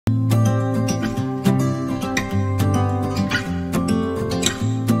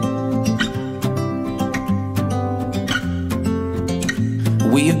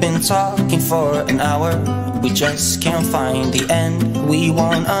been talking for an hour, we just can't find the end. We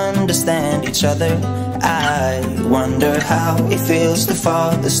won't understand each other. I wonder how it feels to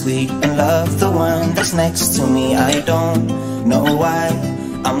fall asleep and love the one that's next to me. I don't know why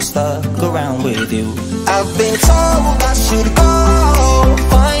I'm stuck around with you. I've been told I should go,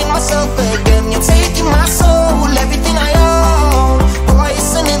 find myself again. You're taking my soul, everything I own,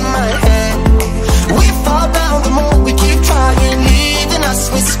 poison in my head. We fall down the more we keep trying, leaving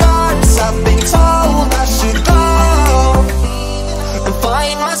us with scars. I've been told I should go and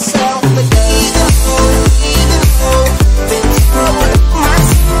find myself again.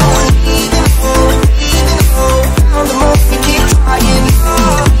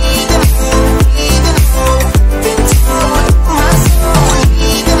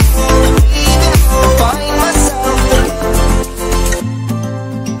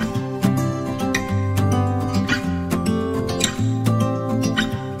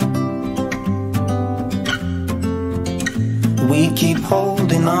 We keep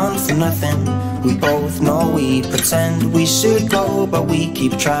holding on for nothing. We both know we pretend we should go, but we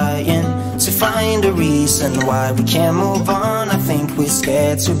keep trying to find a reason why we can't move on. I think we're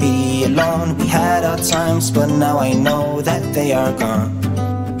scared to be alone. We had our times, but now I know that they are gone.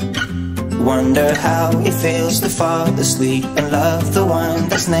 Wonder how it feels to fall asleep and love the one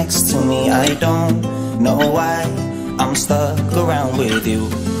that's next to me. I don't know why I'm stuck around with you.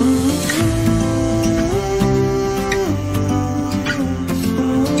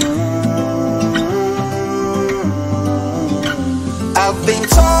 I've been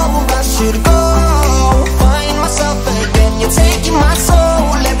told